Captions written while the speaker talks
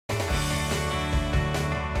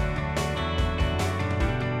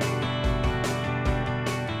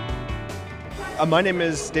My name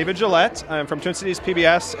is David Gillette. I'm from Twin Cities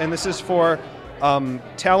PBS, and this is for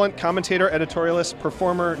talent, commentator, editorialist,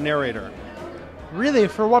 performer, narrator. Really?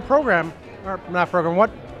 For what program? Or not program, what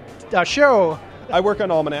show? I work on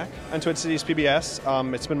Almanac on Twin Cities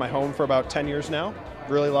PBS. It's been my home for about 10 years now.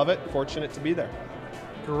 Really love it. Fortunate to be there.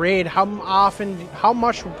 Great. How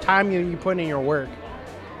much time are you putting in your work?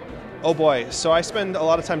 Oh boy. So I spend a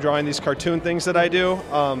lot of time drawing these cartoon things that I do.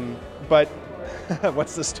 But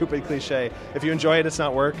what's the stupid cliche? If you enjoy it, it's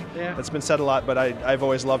not work. Yeah. It's been said a lot, but I've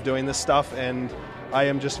always loved doing this stuff, and I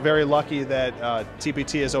am just very lucky that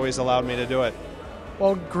TPT has always allowed me to do it.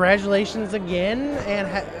 Well, congratulations again, and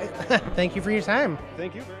thank you for your time.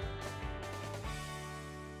 Thank you.